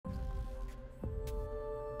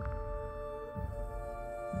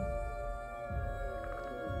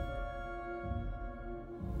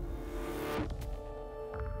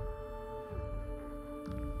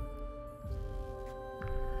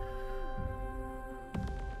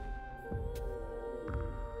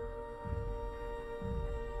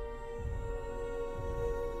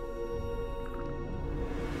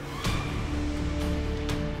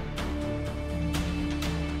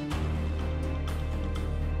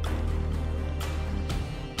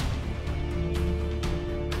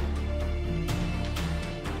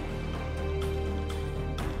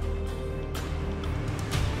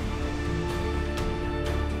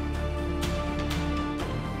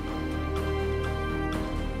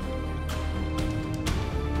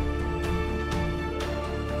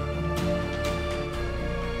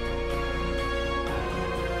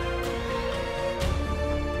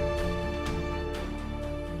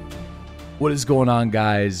What is going on,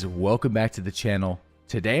 guys? Welcome back to the channel.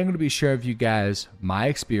 Today I'm going to be sharing with you guys my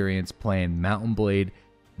experience playing Mount & Blade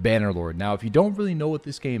Bannerlord. Now, if you don't really know what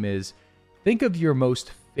this game is, think of your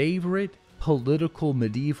most favorite political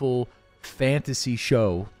medieval fantasy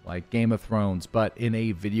show like Game of Thrones, but in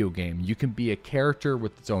a video game. You can be a character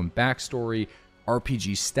with its own backstory,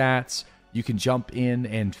 RPG stats. You can jump in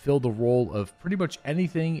and fill the role of pretty much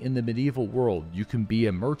anything in the medieval world. You can be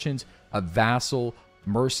a merchant, a vassal,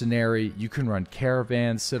 mercenary. You can run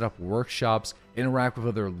caravans, set up workshops, interact with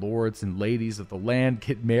other lords and ladies of the land,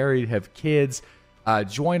 get married, have kids,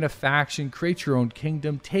 join a faction, create your own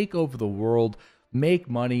kingdom, take over the world, make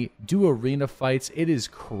money, do arena fights. It is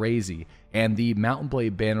crazy. And the Mount &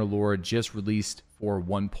 Blade Bannerlord just released for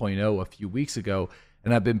 1.0 a few weeks ago,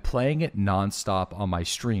 and I've been playing it nonstop on my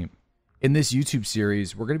stream. In this YouTube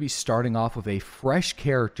series, we're going to be starting off with a fresh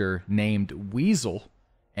character named Wyseal,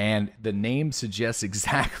 and the name suggests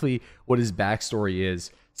exactly what his backstory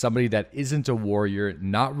is. Somebody that isn't a warrior,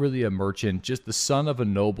 not really a merchant, just the son of a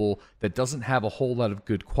noble that doesn't have a whole lot of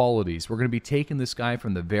good qualities. We're going to be taking this guy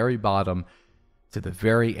from the very bottom to the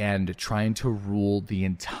very end, trying to rule the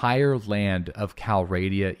entire land of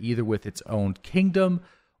Calradia, either with its own kingdom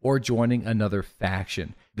or joining another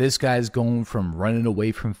faction. This guy's going from running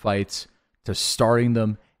away from fights to starting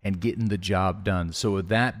them and getting the job done. So with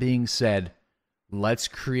that being said, let's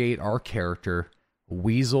create our character,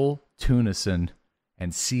 Wyseal Tunison,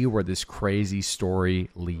 and see where this crazy story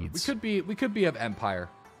leads. We could be of Empire.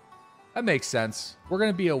 That makes sense. We're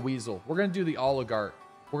gonna be a Wyseal. We're gonna do the oligarch.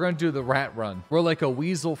 We're gonna do the rat run. We're like a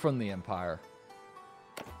Wyseal from the Empire.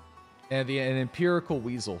 And an empirical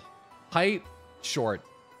Wyseal. Height, short.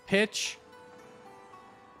 Pitch.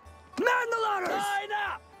 Man the ladders! Line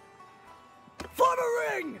up! Form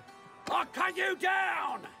a ring! I'll cut you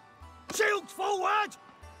down! Shields forward!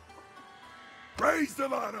 Raise the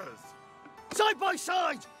ladders! Side by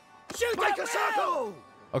side! Shoot like a circle!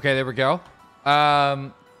 Okay, there we go.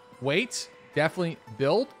 Weight, definitely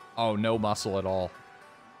build. Oh, no muscle at all.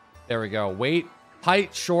 There we go. Weight,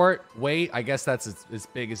 height, short, weight. I guess that's as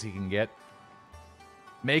big as he can get.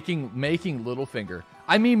 Making Littlefinger.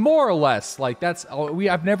 I mean, more or less. Like that's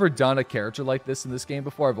I've never done a character like this in this game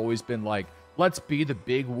before. I've always been like, let's be the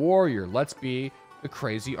big warrior. Let's be the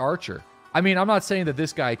crazy archer. I mean, I'm not saying that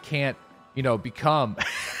this guy can't, you know, become.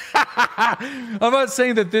 I'm not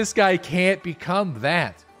saying that this guy can't become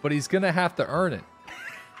that, but he's gonna have to earn it.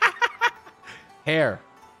 Hair.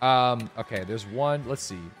 Okay, there's one. Let's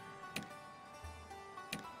see.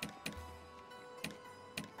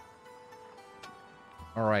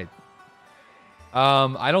 All right.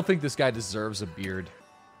 I don't think this guy deserves a beard.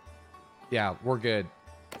 Yeah, we're good.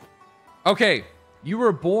 Okay. You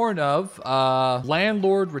were born of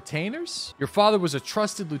landlord retainers. Your father was a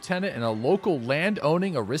trusted lieutenant and a local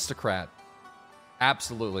land-owning aristocrat.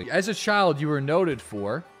 Absolutely. As a child, you were noted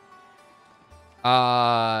for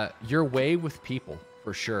your way with people,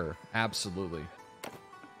 for sure. Absolutely.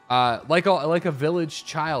 Like a village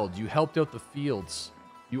child, you helped out the fields.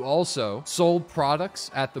 You also sold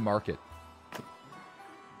products at the market.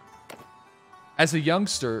 As a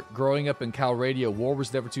youngster, growing up in Calradia, war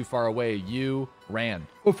was never too far away. You ran.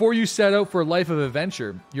 Before you set out for a life of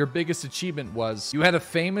adventure, your biggest achievement was you had a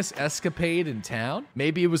famous escapade in town.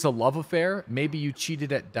 Maybe it was a love affair. Maybe you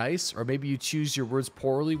cheated at dice, or maybe you choose your words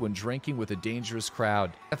poorly when drinking with a dangerous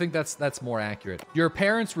crowd. I think that's more accurate. Your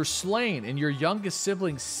parents were slain and your youngest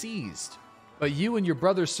sibling seized, but you and your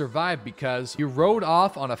brother survived because you rode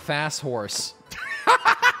off on a fast horse.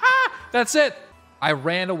 That's it. I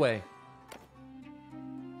ran away.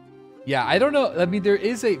 Yeah, I don't know. I mean,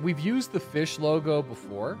 we've used the fish logo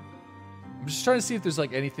before. I'm just trying to see if there's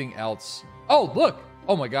like anything else. Oh, look.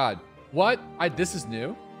 Oh my God. What? This is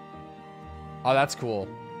new. Oh, that's cool.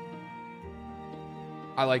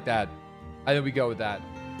 I like that. I think we go with that.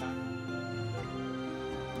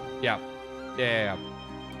 Yeah.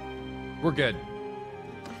 We're good.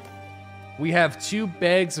 We have 2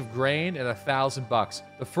 bags of grain and $1,000.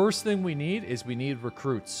 The first thing we need is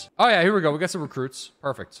recruits. Oh yeah, here we go. We got some recruits.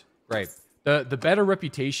 Perfect. Great. The better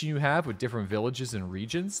reputation you have with different villages and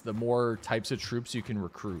regions, the more types of troops you can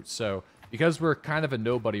recruit. So because we're kind of a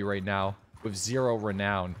nobody right now with 0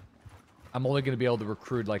 renown, I'm only going to be able to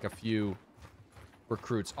recruit like a few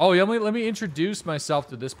recruits. Oh, yeah, let me introduce myself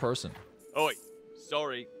to this person. Oi,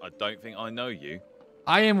 sorry, I don't think I know you.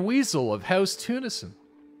 I am Wyseal of House Tunison.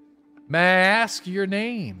 May I ask your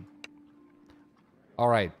name? All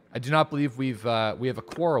right. I do not believe we have a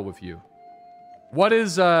quarrel with you. What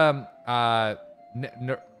is Naretzi's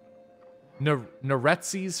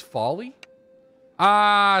Folly?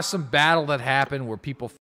 Some battle that happened where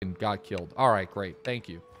people got killed. All right, great. Thank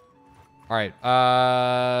you. All right.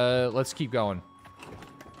 Let's keep going.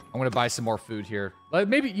 I'm gonna buy some more food here.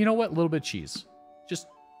 Maybe, you know what? A little bit of cheese.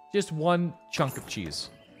 Just one chunk of cheese.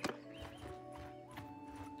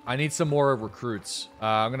 I need some more recruits.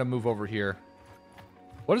 I'm gonna move over here.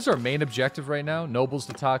 What is our main objective right now? Nobles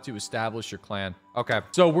to talk to, establish your clan. Okay,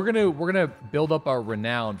 so we're gonna build up our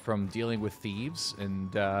renown from dealing with thieves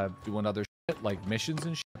and doing other shit like missions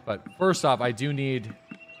and shit. But first off, I do need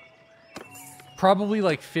probably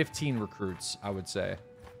like 15 recruits, I would say.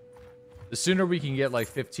 The sooner we can get like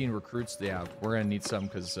 15 recruits, yeah, we're gonna need some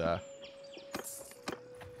because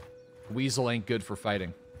Weasel ain't good for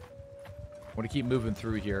fighting. I want to keep moving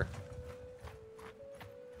through here.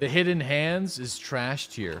 The hidden hands is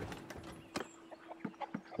trashed here.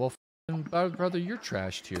 Well, brother, you're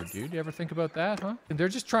trashed here, dude. You ever think about that, huh? And they're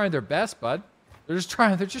just trying their best, bud. They're just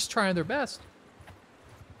trying their best.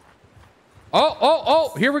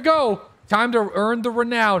 Oh, here we go. Time to earn the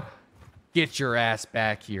renown. Get your ass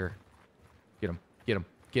back here. Get him, get him,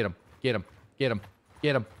 get him, get him, get him,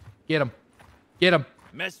 get him, get him, get him.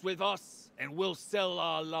 Mess with us, and we'll sell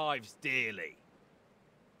our lives dearly.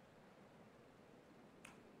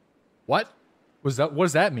 What? What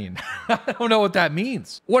does that mean? I don't know what that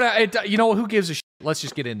means. You know, who gives a shit? Let's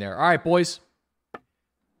just get in there. All right, boys.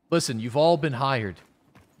 Listen, you've all been hired.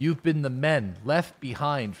 You've been the men left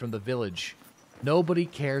behind from the village. Nobody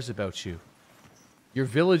cares about you. Your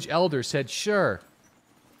village elder said, sure,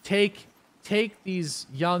 take these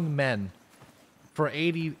young men for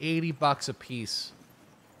 80 bucks a piece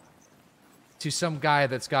to some guy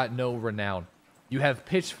that's got no renown. You have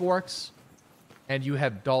pitchforks and you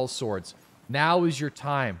have dull swords. Now is your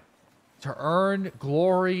time to earn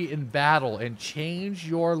glory in battle and change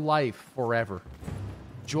your life forever.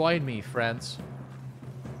 Join me, friends,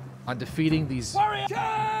 on defeating these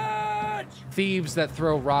thieves that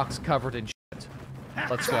throw rocks covered in shit.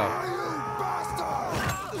 Let's go.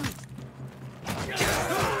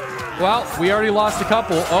 Well, we already lost a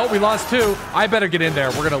couple. Oh, we lost two. I better get in there.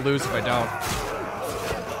 We're going to lose if I don't.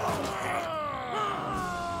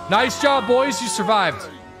 Nice job, boys. You survived.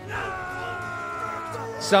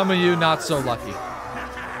 Some of you not so lucky.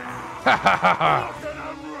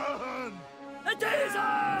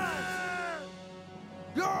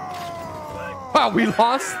 Wow, we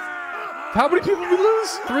lost? How many people did we lose?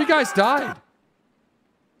 3 guys died.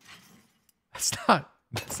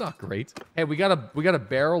 That's not great. Hey, we got a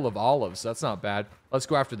barrel of olives. That's not bad. Let's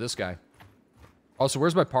go after this guy. Also,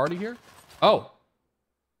 where's my party here? Oh.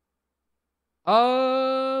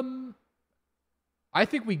 I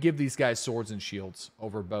think we give these guys swords and shields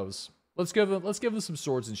over bows. Let's give them some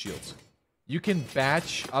swords and shields. You can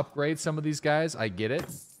batch upgrade some of these guys. I get it,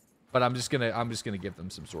 but I'm just gonna give them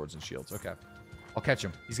some swords and shields. Okay, I'll catch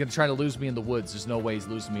him. He's gonna try to lose me in the woods. There's no way he's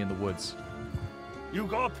losing me in the woods. You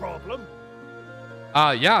got a problem?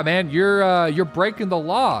 Yeah, man, you're breaking the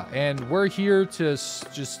law, and we're here to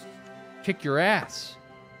just kick your ass.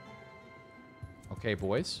 Okay,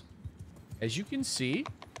 boys. As you can see,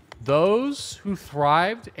 those who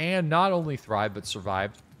thrived, and not only thrived, but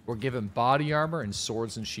survived, were given body armor and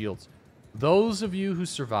swords and shields. Those of you who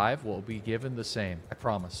survive will be given the same. I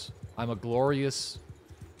promise. I'm a glorious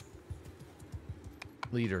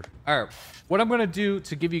leader. All right, what I'm going to do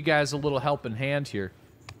to give you guys a little helping hand here,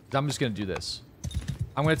 is I'm just going to do this.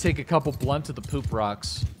 I'm going to take a couple blunt to the poop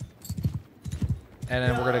rocks, and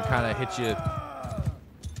then we're going to kind of hit you.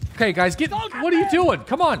 Okay, guys, what are you doing?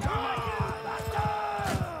 Come on.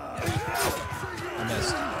 I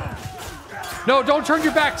missed. No, don't turn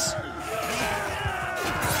your backs.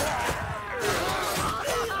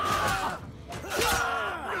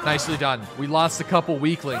 Nicely done. We lost a couple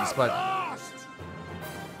weaklings, but...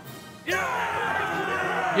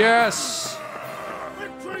 Yes!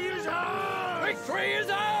 Victory is ours! Victory is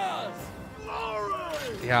ours!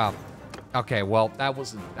 Glory! Yeah. Okay, well, that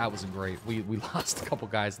wasn't great. We lost a couple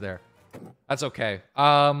guys there. That's okay.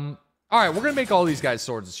 All right, we're gonna make all these guys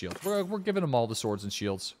swords and shields. We're giving them all the swords and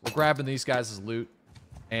shields. We're grabbing these guys as loot,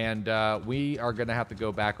 and we are gonna have to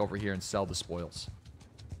go back over here and sell the spoils.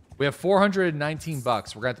 We have 419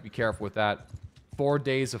 bucks. We're gonna have to be careful with that. 4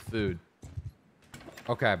 days of food.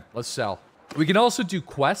 Okay, let's sell. We can also do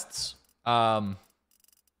quests.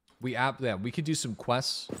 We could do some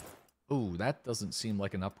quests. Ooh, that doesn't seem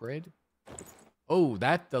like an upgrade. Oh,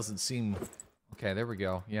 that doesn't seem... Okay, there we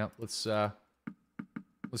go. Yeah, let's go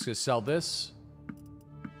sell this.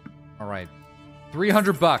 All right.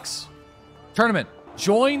 300 bucks. Tournament.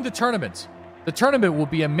 Join the tournament. The tournament will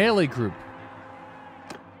be a melee group.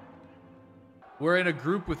 We're in a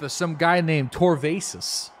group with some guy named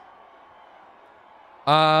Torvasis.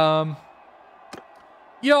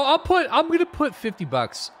 Yo, I'm gonna put 50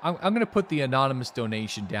 bucks. I'm gonna put the anonymous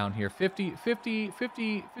donation down here. 50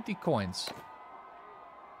 coins.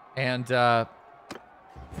 And all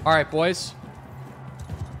right, boys.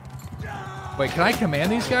 Wait, can I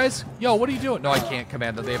command these guys? Yo, what are you doing? No, I can't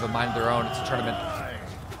command them. They have a mind of their own. It's a tournament.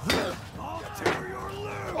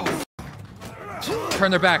 Oh.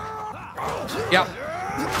 Turn their back. Yep.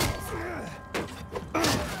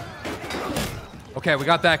 Okay, we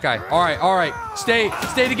got that guy. All right, all right. Stay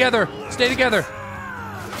together. Stay together. Here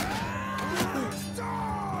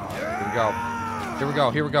we go. Here we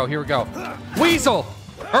go. Here we go. Here we go. Wyseal,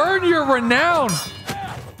 earn your renown.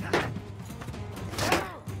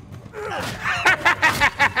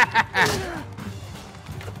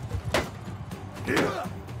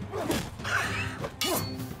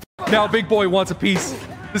 Now big boy wants a piece.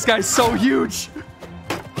 This guy's so huge.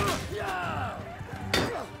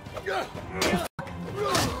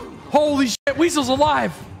 Holy shit, Wyseal's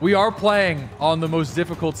alive. We are playing on the most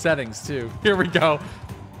difficult settings too. Here we go.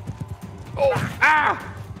 Oh,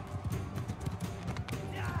 ah!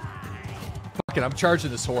 Fuck it, I'm charging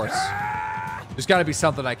this horse. There's gotta be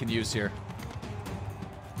something I can use here.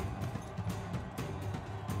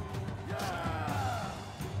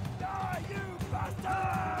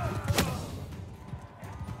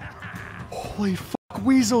 Holy fuck,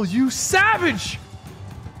 Wyseal, you savage!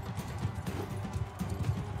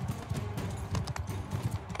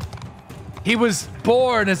 He was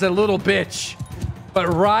born as a little bitch, but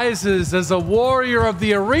rises as a warrior of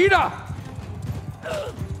the arena!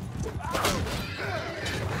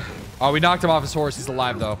 Oh, we knocked him off his horse. He's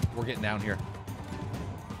alive, though. We're getting down here.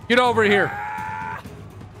 Get over here.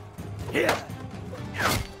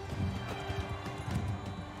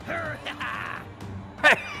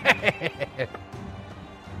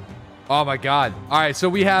 Oh, my God. All right, so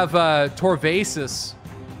we have Torvasis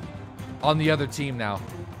on the other team now.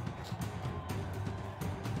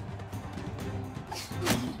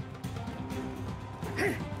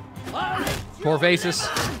 Torvasis.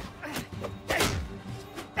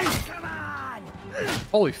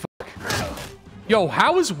 Holy fuck. Yo,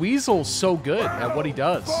 how is Wyseal so good at what he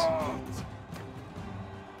does?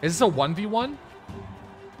 Is this a 1v1?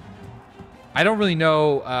 I don't really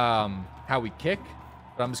know how we kick,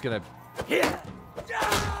 but I'm just gonna...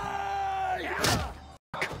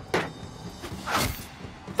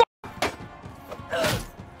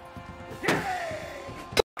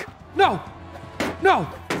 No! No!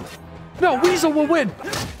 No, Wyseal will win!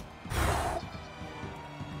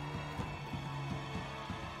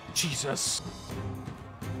 Jesus.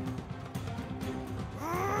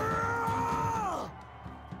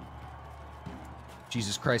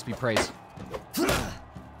 Jesus Christ be praised.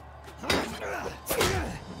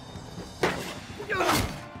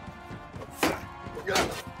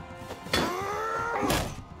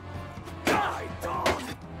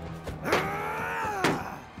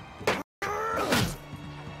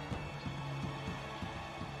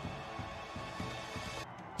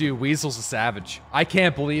 Dude, Wyseal's a savage. I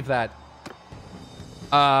can't believe that.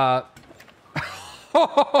 Oh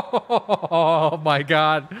my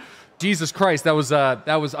God. Jesus Christ, that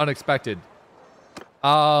was unexpected.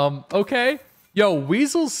 Okay. Yo,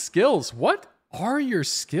 Wyseal's skills. What are your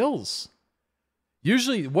skills?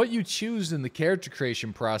 Usually what you choose in the character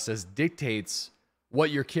creation process dictates what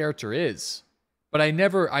your character is. But I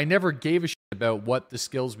never gave a shit about what the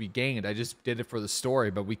skills we gained. I just did it for the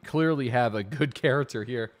story, but we clearly have a good character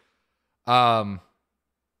here. Yeah,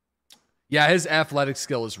 his athletic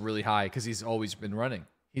skill is really high because he's always been running.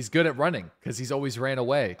 He's good at running because he's always ran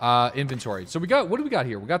away. Inventory. So we got, what do we got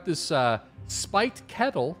here? We got this spiked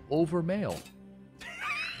kettle over mail.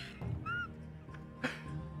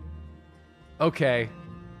 Okay.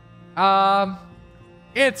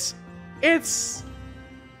 It's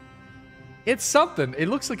something. It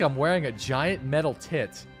looks like I'm wearing a giant metal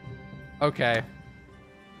tit. Okay.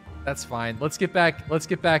 That's fine. Let's get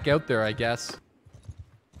back out there, I guess.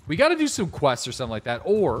 We got to do some quests or something like that,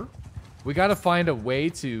 or we got to find a way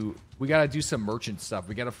to, we got to do some merchant stuff.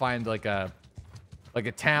 We got to find like a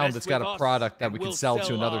town that's got a product that we can sell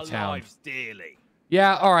to another town.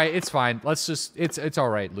 Yeah, all right, it's fine. Let's just, it's all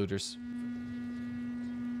right, looters.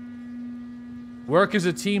 Work as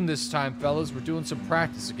a team this time, fellas. We're doing some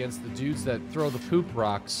practice against the dudes that throw the poop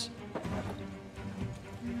rocks.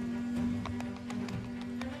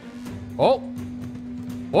 Oh!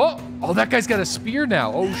 Oh! Oh, that guy's got a spear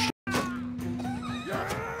now. Oh, shit.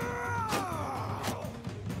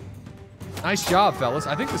 Nice job, fellas.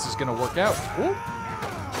 I think this is gonna work out. Ooh.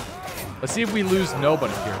 Let's see if we lose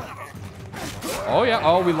nobody here. Oh, yeah.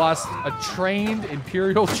 Oh, we lost a trained,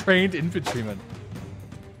 Imperial trained infantryman.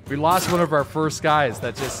 We lost one of our first guys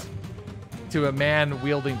that just... to a man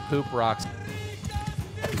wielding poop rocks.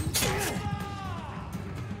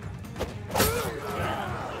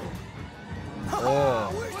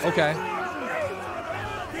 Oh, okay.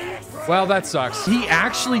 Well, that sucks. He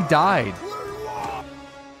actually died.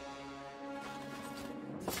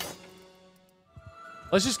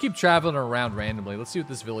 Let's just keep traveling around randomly. Let's see what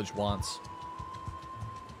this village wants.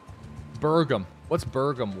 Bergam. What's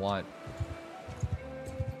Bergam want?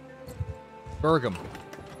 Bergam.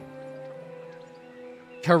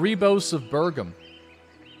 Karibos of Bergam.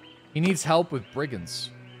 He needs help with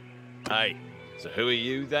brigands. Hey, so who are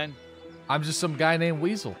you then? I'm just some guy named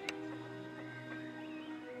Wyseal.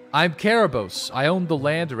 I'm Karibos. I own the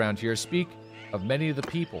land around here. Speak of many of the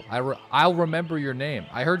people. I'll remember your name.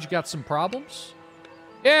 I heard you got some problems?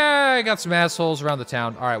 Yeah, I got some assholes around the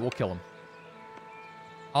town. All right, we'll kill them.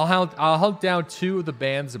 I'll hunt down 2 of the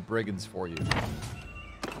bands of brigands for you.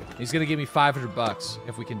 He's gonna give me 500 bucks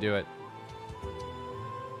if we can do it.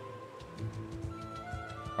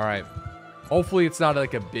 All right. Hopefully it's not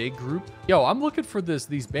like a big group. Yo, I'm looking for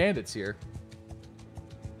these bandits here.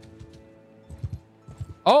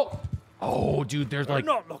 Oh! Oh, dude, they're like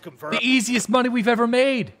not looking for the easiest money we've ever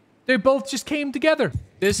made. They both just came together.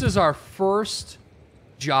 This is our first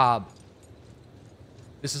job.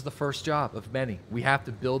 This is the first job of many. We have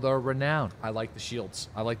to build our renown. I like the shields.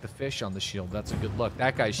 I like the fish on the shield. That's a good look.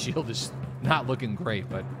 That guy's shield is not looking great,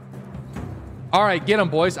 but... All right, get them,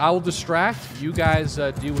 boys. I will distract. You guys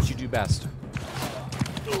do what you do best.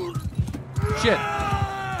 Shit.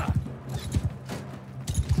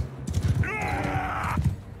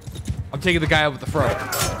 I'm taking the guy out with the front.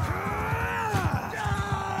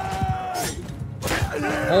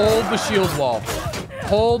 Hold the shield wall.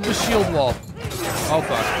 Hold the shield wall. Oh,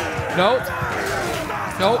 fuck. Nope.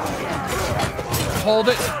 Nope. Hold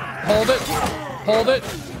it. Hold it. Hold it.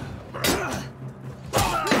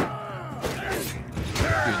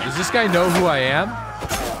 Dude, does this guy know who I am?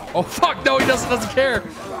 Oh, fuck. No, he doesn't care.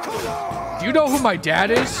 Do you know who my dad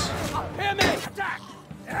is? Hear me! Attack!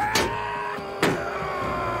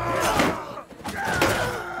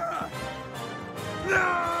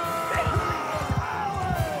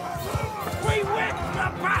 We whipped the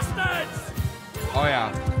bastards! Oh,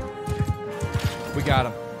 yeah. We got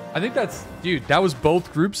him. I think that's... Dude, that was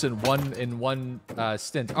both groups in one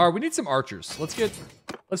stint. All right, we need some archers.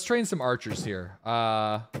 Let's train some archers here.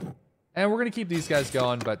 And we're going to keep these guys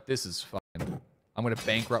going, but this is fine. I'm going to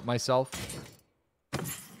bankrupt myself.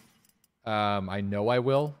 I know I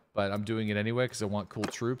will, but I'm doing it anyway because I want cool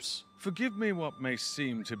troops. Forgive me what may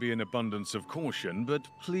seem to be an abundance of caution, but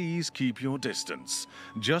please keep your distance.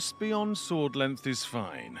 Just beyond sword length is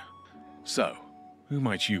fine. So, who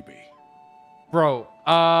might you be? Bro,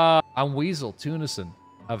 I'm Wyseal Tunison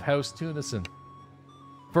of House Tunison.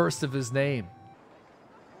 First of his name.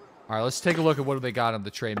 All right, let's take a look at what they got on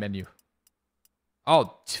the trade menu.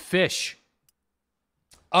 Oh, fish.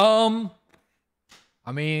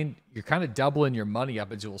 I mean, you're kind of doubling your money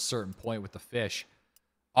up until a certain point with the fish.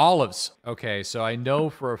 Olives. Okay, so I know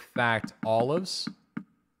for a fact olives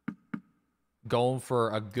going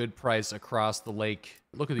for a good price across the lake.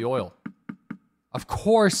 Look at the oil. Of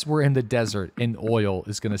course we're in the desert and oil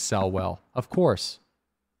is going to sell well. Of course.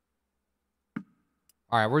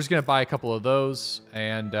 All right, we're just going to buy a couple of those.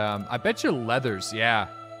 And I bet you leathers, yeah.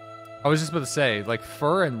 I was just about to say, like,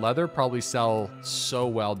 fur and leather probably sell so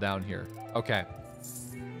well down here. Okay.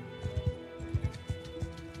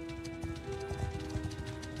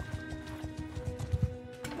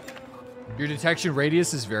 Your detection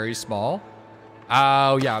radius is very small.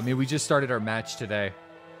 Oh, yeah. I mean, we just started our match today.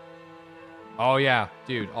 Oh, yeah.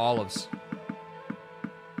 Dude, olives.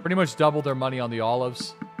 Pretty much doubled their money on the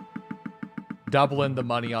olives. Doubling the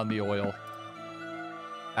money on the oil.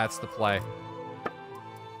 That's the play.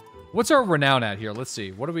 What's our renown at here? Let's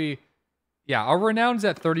see. What do we... Yeah, our renown's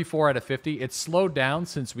at 34 out of 50. It's slowed down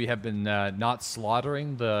since we have been not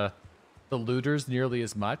slaughtering the looters nearly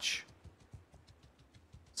as much.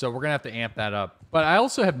 So we're going to have to amp that up. But I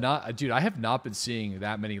also have not... Dude, I have not been seeing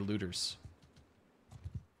that many looters.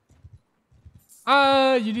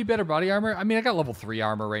 You need better body armor? I mean, I got level 3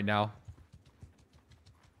 armor right now.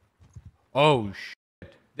 Oh,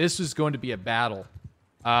 shit. This is going to be a battle.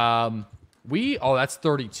 Oh, that's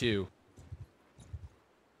 32.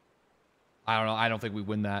 I don't know. I don't think we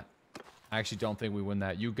win that. I actually don't think we win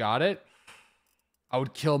that. You got it? I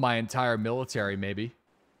would kill my entire military, maybe.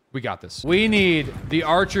 We got this. We need the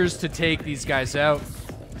archers to take these guys out.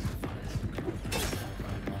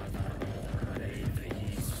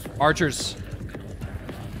 Archers.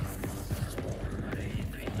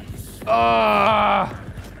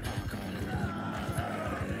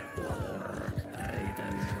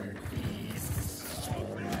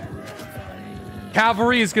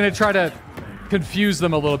 Cavalry is going to try to confuse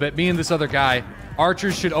them a little bit. Me and this other guy.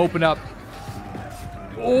 Archers should open up.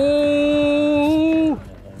 Oh!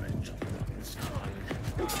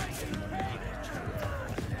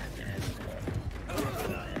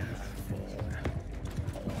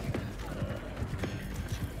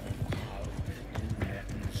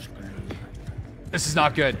 This is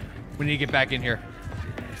not good. We need to get back in here.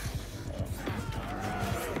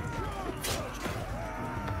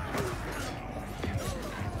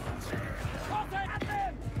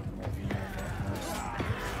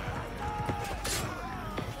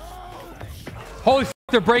 Holy f***,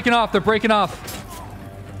 they're breaking off. They're breaking off.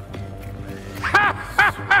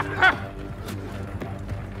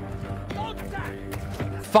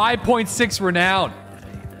 5.6 renown.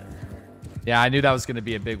 Yeah, I knew that was going to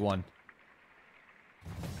be a big one.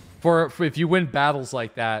 For if you win battles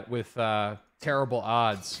like that with terrible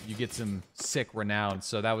odds, you get some sick renown.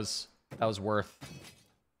 So that was worth.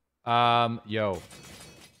 Yo,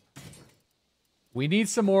 we need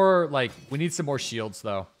some more shields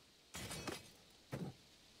though.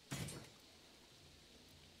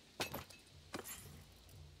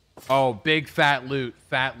 Oh, big fat loot,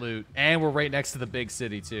 and we're right next to the big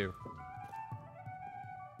city too.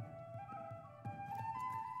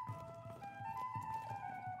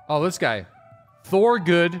 Oh, this guy.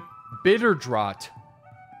 Thorgood Bitterdraught.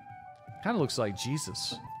 Kind of looks like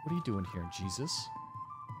Jesus. What are you doing here, Jesus?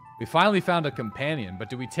 We finally found a companion, but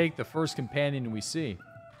do we take the first companion we see?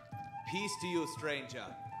 Peace to you, stranger.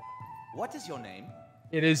 What is your name?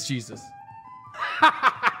 It is Jesus.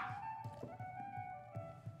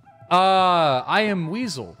 I am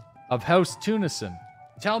Wyseal of House Tunison.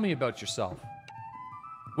 Tell me about yourself.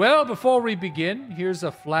 Well, before we begin, here's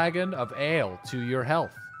a flagon of ale to your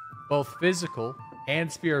health. Both physical and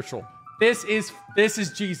spiritual. This is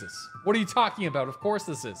Jesus. What are you talking about? Of course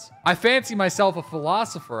this is. I fancy myself a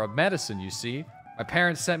philosopher of medicine, you see. My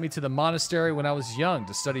parents sent me to the monastery when I was young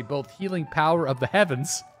to study both healing power of the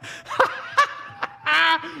heavens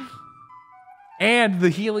and the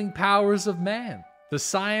healing powers of man. The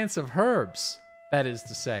science of herbs, that is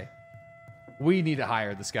to say. We need to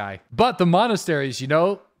hire this guy. But the monasteries, you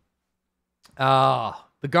know,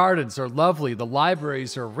 the gardens are lovely, the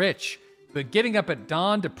libraries are rich, but getting up at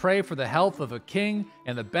dawn to pray for the health of a king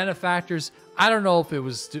and the benefactors, I don't know if it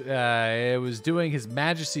was doing His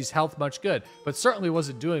Majesty's health much good, but certainly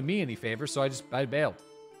wasn't doing me any favor, so I bailed.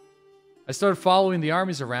 I started following the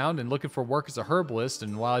armies around and looking for work as a herbalist,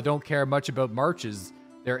 and while I don't care much about marches,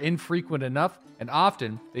 they're infrequent enough, and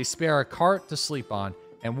often they spare a cart to sleep on,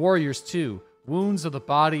 and warriors too. Wounds of the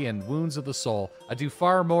body and wounds of the soul. I do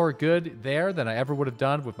far more good there than I ever would have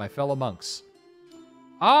done with my fellow monks.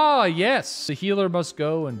 Ah, yes. The healer must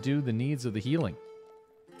go and do the needs of the healing.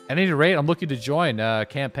 At any rate, I'm looking to join a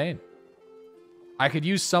campaign. I could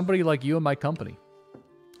use somebody like you in my company.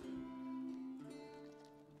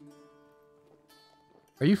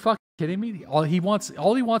 Are you fucking kidding me? All he wants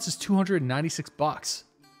is 296 bucks.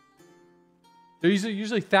 They're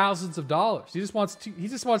usually thousands of dollars. He just wants.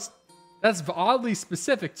 That's oddly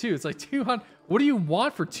specific too. It's like 200. What do you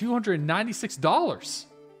want for $296?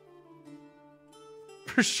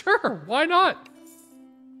 For sure. Why not?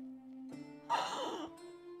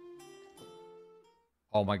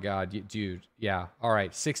 Oh my god, dude. Yeah. All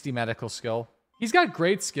right. 60 medical skill. He's got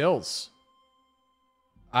great skills.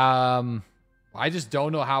 I just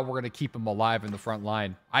don't know how we're gonna keep him alive in the front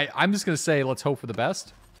line. I'm just gonna say let's hope for the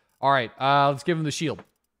best. All right. Let's give him the shield.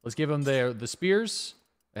 Let's give him the spears.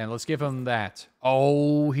 And let's give him that.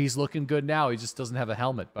 Oh, he's looking good now. He just doesn't have a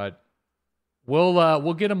helmet, but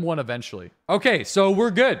we'll get him one eventually. Okay, so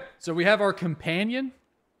we're good. So we have our companion.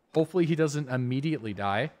 Hopefully he doesn't immediately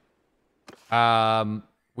die.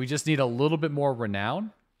 We just need a little bit more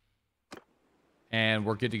renown. And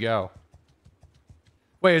we're good to go.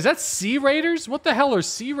 Wait, is that Sea Raiders? What the hell are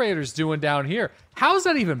Sea Raiders doing down here? How is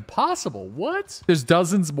that even possible? What? There's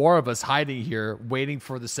dozens more of us hiding here, waiting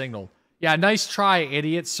for the signal. Yeah, nice try,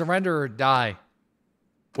 idiot. Surrender or die.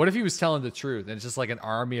 What if he was telling the truth and it's just like an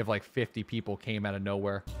army of like 50 people came out of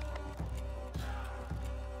nowhere?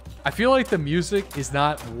 I feel like the music is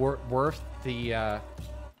not worth the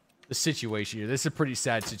situation here. This is a pretty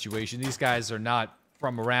sad situation. These guys are not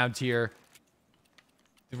from around here.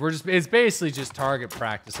 It's basically just target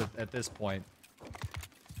practice at this point.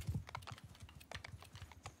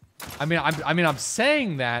 I mean, I'm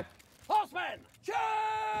saying that. Horsemen,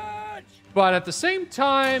 charge! But at the same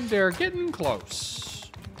time, they're getting close.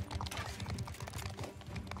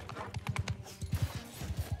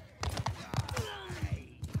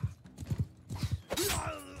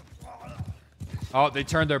 Oh, they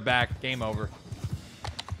turned their back. Game over.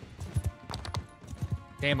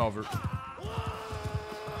 Game over. Ooh!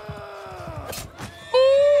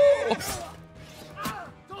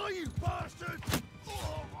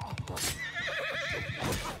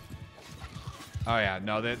 Oh yeah,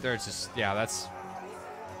 no, they're just, yeah, that's...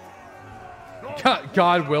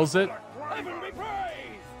 God wills it. Heaven be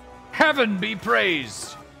praised! Heaven be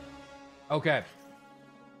praised! Okay.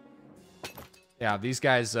 Yeah, these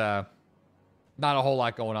guys, not a whole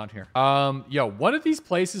lot going on here. Yo, one of these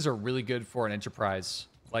places are really good for an enterprise.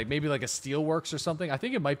 Like, maybe like a steelworks or something. I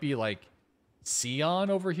think it might be like Sion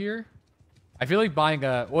over here. I feel like buying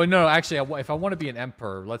a... Well, no, actually, if I want to be an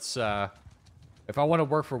emperor, let's... If I want to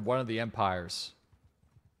work for one of the empires.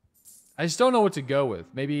 I just don't know what to go with.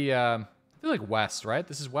 Maybe, I feel like West, right?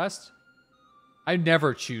 This is West? I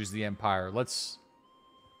never choose the empire. Let's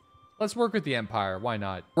work with the empire. Why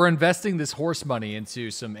not? We're investing this horse money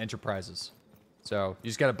into some enterprises. So, you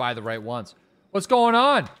just gotta buy the right ones. What's going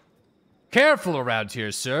on? Careful around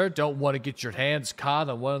here, sir. Don't want to get your hands caught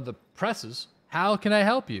on one of the presses. How can I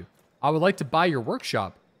help you? I would like to buy your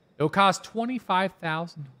workshop. It'll cost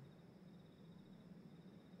 25,000.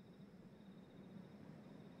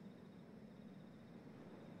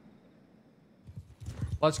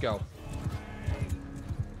 Let's go.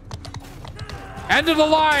 End of the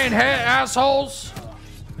line, assholes!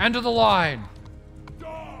 End of the line.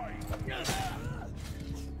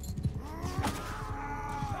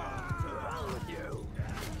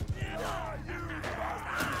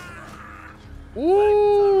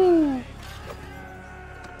 Ooh!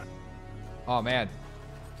 Oh, man.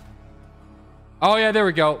 Oh, yeah, there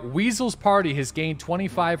we go. Wyseal's party has gained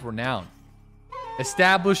 25 renown.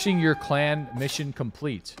 Establishing your clan mission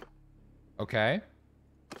complete. Okay.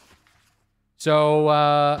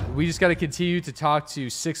 So, we just got to continue to talk to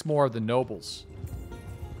 6 more of the nobles.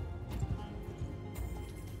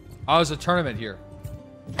 Oh, there's a tournament here.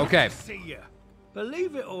 Okay. See ya.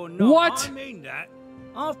 Believe it or not, What? I mean that.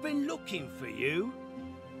 I've been looking for you.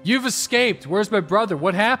 You've escaped. Where's my brother?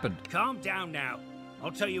 What happened? Calm down now.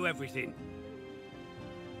 I'll tell you everything.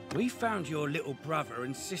 We found your little brother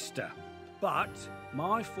and sister, but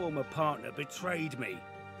my former partner betrayed me.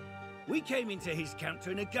 We came into his camp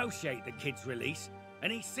to negotiate the kid's release,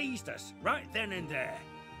 and he seized us right then and there.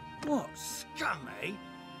 What scum, eh?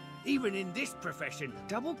 Even in this profession,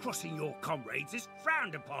 double-crossing your comrades is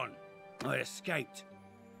frowned upon. I escaped.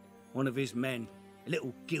 One of his men, a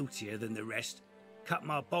little guiltier than the rest, cut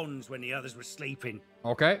my bonds when the others were sleeping.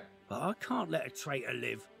 Okay. But I can't let a traitor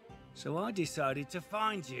live, so I decided to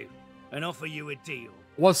find you and offer you a deal.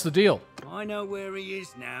 What's the deal? I know where he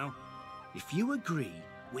is now. If you agree,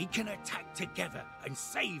 we can attack together and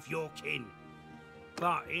save your kin.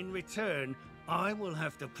 But in return, I will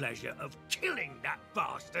have the pleasure of killing that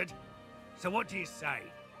bastard. So what do you say?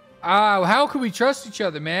 How can we trust each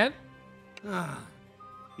other, man?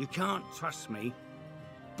 You can't trust me,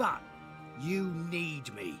 but you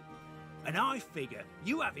need me. And I figure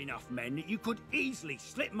you have enough men that you could easily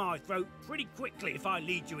slit my throat pretty quickly if I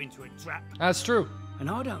lead you into a trap. That's true. And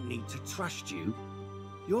I don't need to trust you.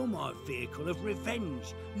 You're my vehicle of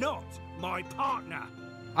revenge, not my partner.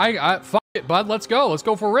 Fuck it, bud. Let's go. Let's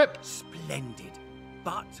go for a rip. Splendid.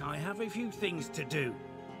 But I have a few things to do.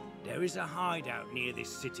 There is a hideout near this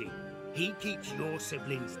city. He keeps your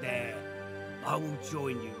siblings there. I will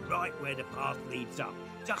join you right where the path leads up,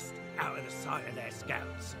 just out of the sight of their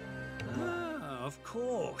scouts. Of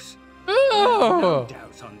course. No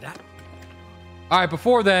doubts on that. All right,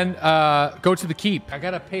 before then, go to the keep. I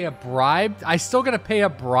gotta pay a bribe. I still gotta pay a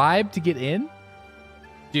bribe to get in?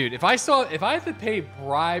 Dude, if I have to pay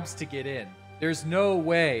bribes to get in, there's no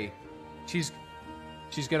way she's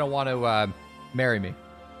gonna want to marry me.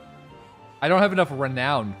 I don't have enough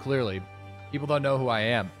renown, clearly. People don't know who I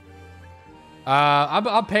am.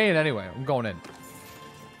 I'm paying anyway. I'm going in.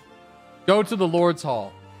 Go to the Lord's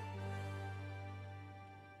Hall.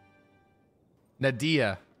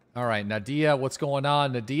 Nadia. All right, Nadia, what's going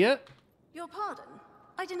on, Nadia? Your pardon?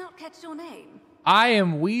 I did not catch your name. I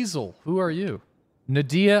am Wyseal. Who are you?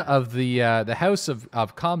 Nadia of the House of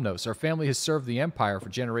Komnos. Our family has served the Empire for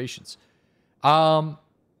generations. There's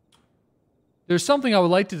something I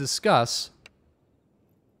would like to discuss.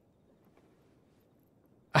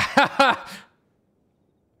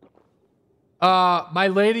 My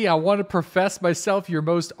lady, I want to profess myself your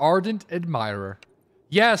most ardent admirer.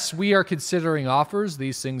 Yes, we are considering offers.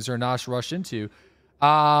 These things are not rushed into.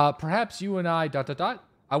 Perhaps you and I... ...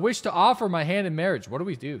 I wish to offer my hand in marriage. What do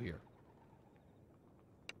we do here?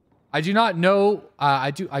 I do not know.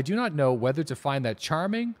 I do not know whether to find that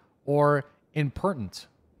charming or impertinent.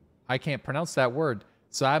 I can't pronounce that word,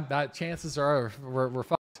 so chances are we're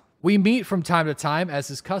fucked. We meet from time to time,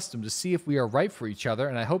 as is custom, to see if we are right for each other,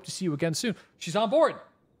 and I hope to see you again soon. She's on board.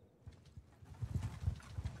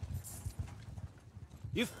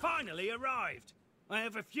 You've finally arrived. I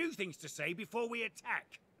have a few things to say before we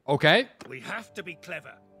attack. Okay. We have to be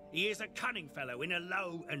clever. He is a cunning fellow in a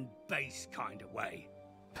low and base kind of way.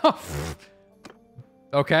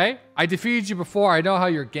 Okay. I defeated you before. I know how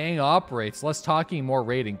your gang operates. Less talking, more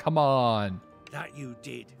raiding. Come on. That you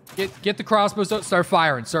did. Get the crossbows out. Start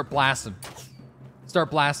firing. Start blasting. Start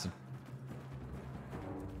blasting.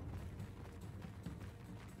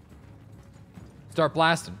 Start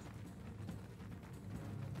blasting.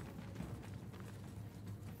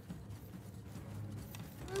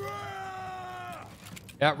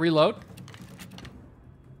 Yeah, reload.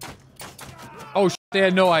 Oh, shit, they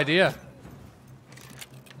had no idea.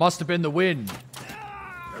 Must have been the wind.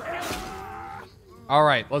 All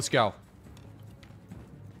right, let's go.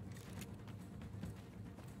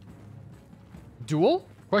 Duel?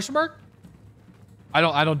 Question mark? I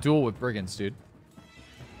don't duel with brigands, dude.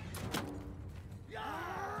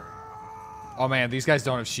 Oh man, these guys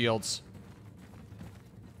don't have shields.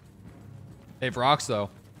 They have rocks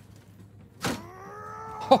though.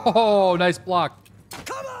 Oh, nice block.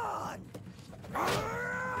 Come on!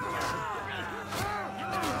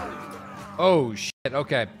 Oh shit.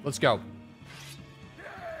 Okay, let's go.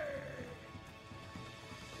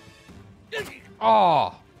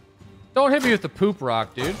 Oh. Don't hit me with the poop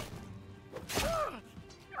rock, dude.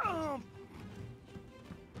 All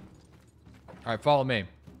right, follow me.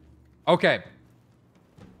 Okay.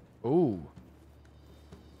 Ooh.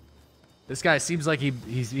 This guy seems like he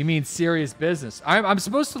means serious business. I'm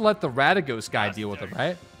supposed to let the Radagos guy deal with him,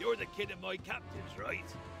 right? You're the kid of my captains, right?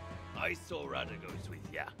 I saw Radagos with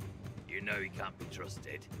ya. You know he can't be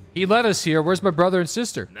trusted. He led us here. Where's my brother and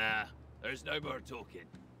sister? Nah, there's no more talking.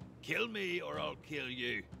 Kill me or I'll kill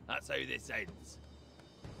you. That's how this ends.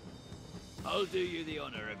 I'll do you the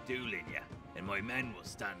honor of dueling ya, and my men will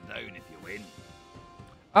stand down if you win.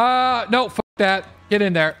 No, fuck that. Get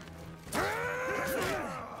in there.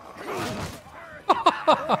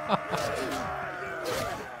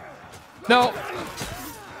 No.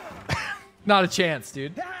 Not a chance,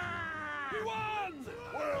 dude.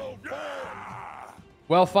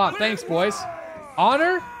 Well fought. Thanks, boys.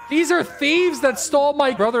 Honor? These are thieves that stole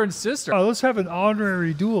my brother and sister. Oh, let's have an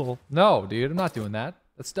honorary duel. No, dude. I'm not doing that.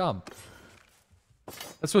 That's dumb.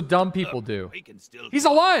 That's what dumb people do. We can still He's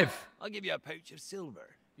alive! I'll give you a pouch of silver.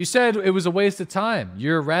 You said it was a waste of time.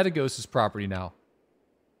 You're Radagos' property now.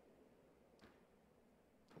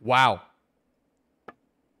 Wow.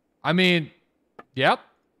 I mean, yep.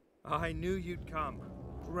 I knew you'd come.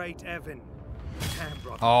 Great Evan. Damn,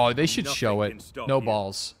 brother. Oh, they should Nothing show can it. stop No you.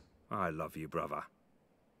 balls. I love you, brother.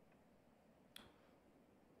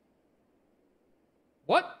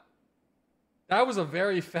 What? That was a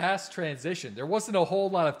very fast transition. There wasn't a whole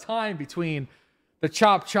lot of time between the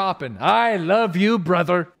chopping. I love you,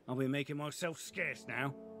 brother. I'll be making myself scarce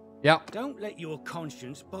now. Yep. Don't let your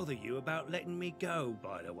conscience bother you about letting me go,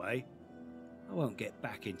 by the way. I won't get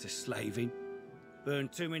back into slaving.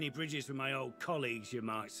 Burned too many bridges with my old colleagues, you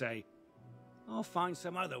might say. I'll find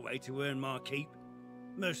some other way to earn my keep.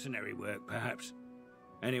 Mercenary work, perhaps.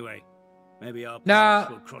 Anyway, maybe our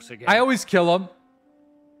paths will cross again. I always kill him.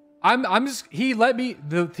 I'm just, he let me,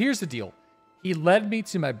 here's the deal. He led me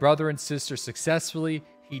to my brother and sister successfully.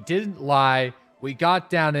 He didn't lie. We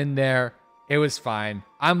got down in there. It was fine.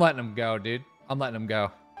 I'm letting him go, dude. I'm letting him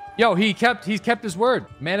go. Yo, he's kept his word.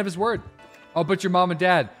 Man of his word. Oh, but your mom and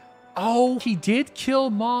dad. Oh, he did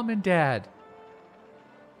kill mom and dad.